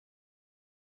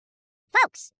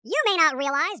Folks, you may not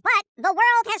realize, but the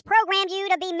world has programmed you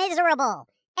to be miserable.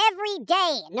 Every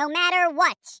day, no matter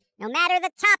what, no matter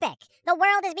the topic, the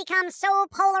world has become so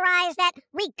polarized that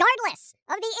regardless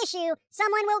of the issue,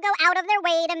 someone will go out of their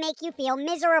way to make you feel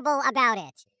miserable about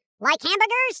it. Like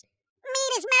hamburgers?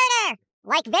 Meat is murder!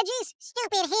 Like veggies?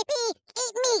 Stupid hippie,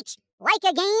 eat meat! Like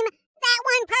a game? That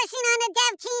one person on the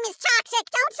dev team is toxic,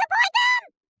 don't support them!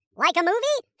 Like a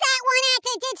movie? That one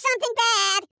actor did something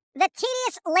bad! The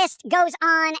tedious list goes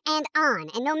on,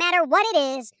 and no matter what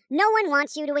it is, no one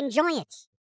wants you to enjoy it.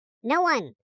 No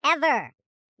one. Ever.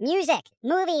 Music,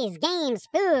 movies, games,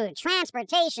 food,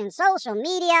 transportation, social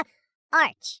media,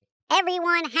 art.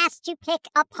 Everyone has to pick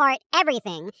apart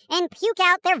everything and puke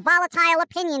out their volatile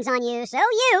opinions on you so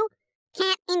you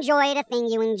can't enjoy the thing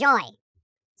you enjoy.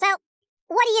 So,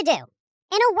 what do you do?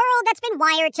 In a world that's been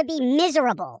wired to be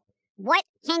miserable, what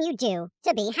can you do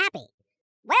to be happy?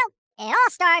 Well, it all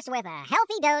starts with a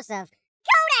healthy dose of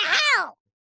go to hell!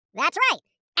 That's right.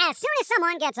 As soon as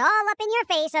someone gets all up in your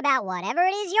face about whatever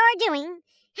it is you're doing,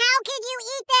 how could you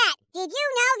eat that? Did you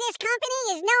know this company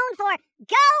is known for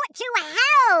go to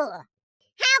hell?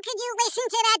 How could you listen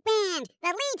to that band? The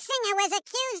lead singer was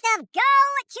accused of go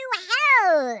to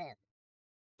hell.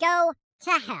 Go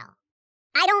to hell.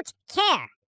 I don't care,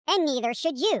 and neither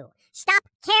should you. Stop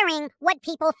caring what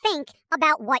people think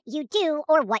about what you do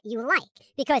or what you like,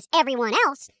 because everyone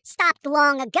else stopped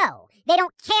long ago. They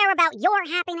don't care about your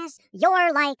happiness,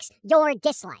 your likes, your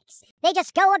dislikes. They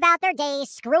just go about their days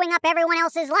screwing up everyone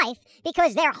else's life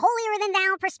because their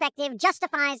holier-than-thou perspective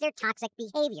justifies their toxic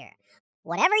behavior.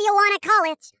 Whatever you want to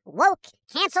call it, woke,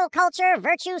 cancel culture,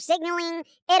 virtue signaling,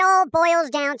 it all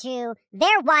boils down to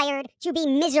they're wired to be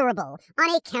miserable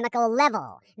on a chemical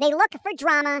level. They look for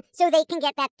drama so they can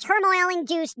get that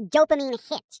turmoil-induced dopamine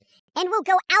hit, and will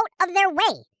go out of their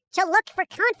way to look for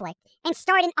conflict and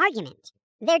start an argument.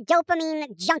 They're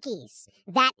dopamine junkies.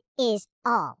 That is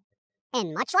all.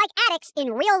 And much like addicts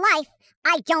in real life,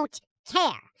 I don't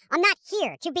care. I'm not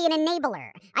here to be an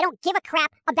enabler. I don't give a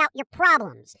crap about your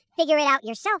problems. Figure it out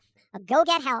yourself, go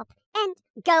get help, and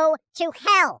go to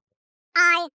hell.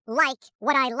 I like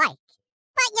what I like.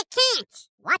 But you can't.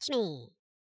 Watch me.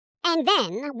 And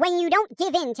then, when you don't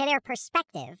give in to their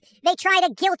perspective, they try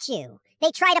to guilt you.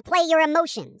 They try to play your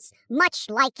emotions, much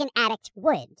like an addict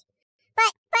would.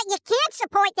 But you can't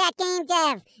support that game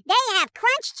dev. They have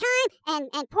crunch time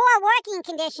and poor working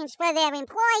conditions for their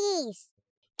employees.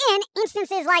 In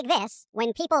instances like this,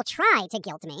 when people try to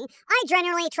guilt me, I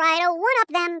generally try to one-up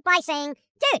them by saying,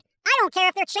 dude, I don't care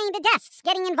if they're chained to desks,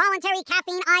 getting involuntary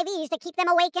caffeine IVs to keep them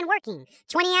awake and working.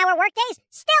 20-hour workdays?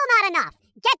 Still not enough.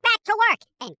 Get back to work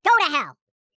and go to hell.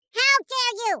 How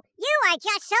dare you? You are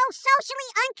just so socially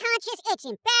unconscious, it's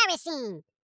embarrassing.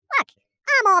 Look,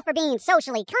 I'm all for being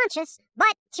socially conscious,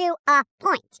 but to a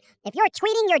point. If you're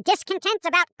tweeting your discontent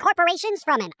about corporations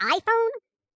from an iPhone,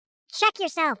 check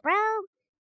yourself, bro.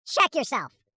 Check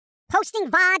yourself. Posting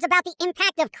VODs about the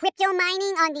impact of crypto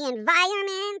mining on the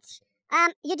environment.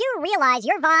 You do realize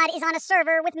your VOD is on a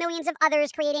server with millions of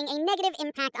others creating a negative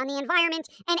impact on the environment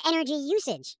and energy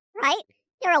usage, right?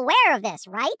 You're aware of this,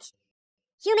 right?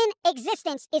 Human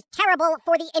existence is terrible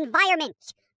for the environment.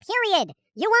 Period.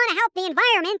 You want to help the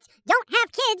environment, don't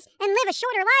have kids, and live a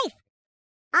shorter life.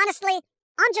 Honestly,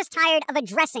 I'm just tired of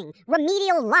addressing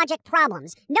remedial logic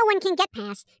problems no one can get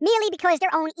past merely because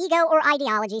their own ego or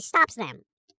ideology stops them.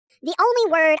 The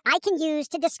only word I can use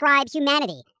to describe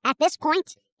humanity at this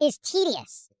point is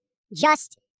tedious.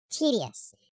 Just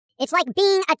tedious. It's like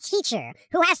being a teacher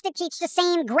who has to teach the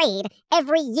same grade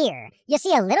every year. You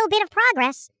see a little bit of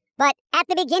progress, but at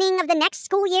the beginning of the next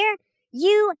school year,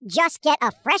 you just get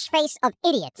a fresh face of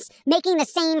idiots making the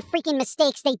same freaking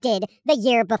mistakes they did the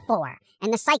year before.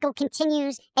 And the cycle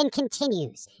continues and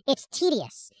continues. It's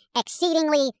tedious.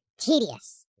 Exceedingly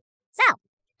tedious. So,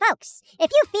 folks,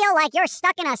 if you feel like you're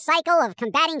stuck in a cycle of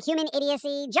combating human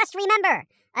idiocy, just remember,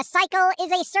 a cycle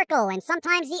is a circle, and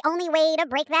sometimes the only way to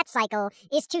break that cycle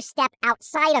is to step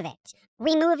outside of it.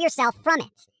 Remove yourself from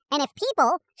it. And if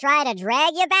people try to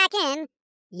drag you back in,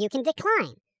 you can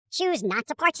decline. Choose not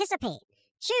to participate.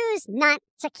 Choose not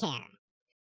to care.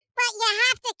 But you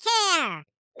have to care.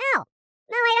 No,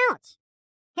 I don't.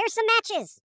 Here's some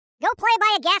matches. Go play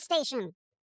by a gas station.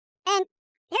 And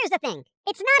here's the thing.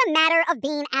 It's not a matter of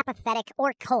being apathetic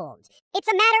or cold. It's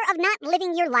a matter of not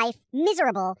living your life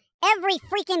miserable every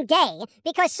freaking day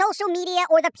because social media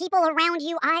or the people around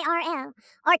you IRL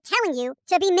are telling you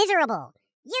to be miserable.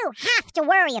 You have to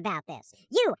worry about this.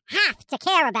 You have to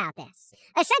care about this.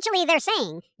 Essentially, they're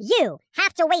saying you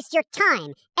have to waste your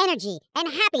time, energy, and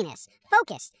happiness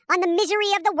focused on the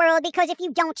misery of the world because if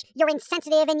you don't, you're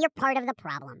insensitive and you're part of the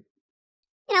problem.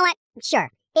 You know what? Sure,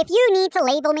 if you need to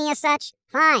label me as such,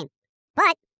 fine.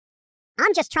 But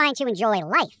I'm just trying to enjoy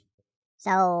life.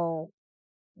 So,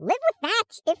 live with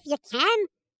that if you can.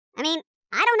 I mean,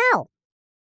 I don't know.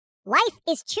 Life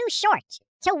is too short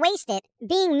to waste it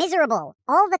being miserable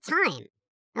all the time.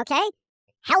 Okay?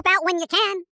 Help out when you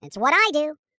can. It's what I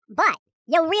do. But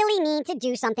you really need to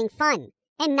do something fun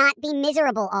and not be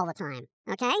miserable all the time.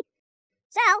 Okay?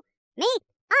 So, me,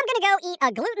 I'm gonna go eat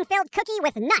a gluten-filled cookie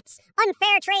with nuts,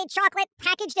 unfair trade chocolate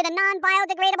packaged in a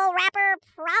non-biodegradable wrapper,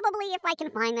 probably if I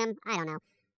can find them. I don't know.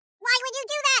 Why would you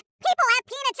do that? People have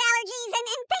peanuts allergies and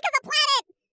think of the planet!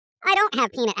 I don't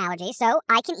have peanut allergies, so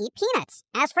I can eat peanuts.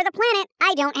 As for the planet,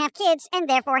 I don't have kids and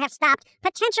therefore have stopped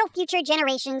potential future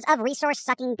generations of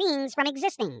resource-sucking beings from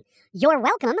existing. You're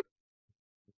welcome.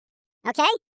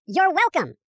 Okay? You're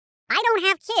welcome. I don't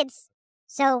have kids,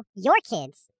 so your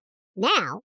kids,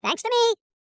 now, thanks to me,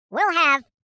 will have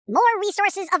more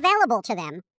resources available to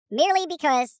them merely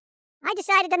because I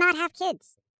decided to not have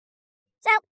kids. So,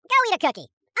 go eat a cookie.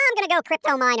 I'm gonna go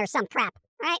crypto mine or some crap,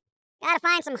 right? Gotta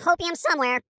find some hopium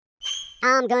somewhere.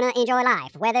 I'm gonna enjoy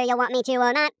life, whether you want me to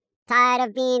or not. Tired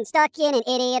of being stuck in an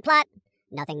idiot plot.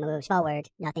 Nothing moves forward,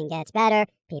 nothing gets better.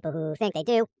 People who think they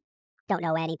do don't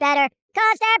know any better,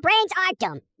 'cause their brains are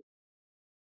dumb.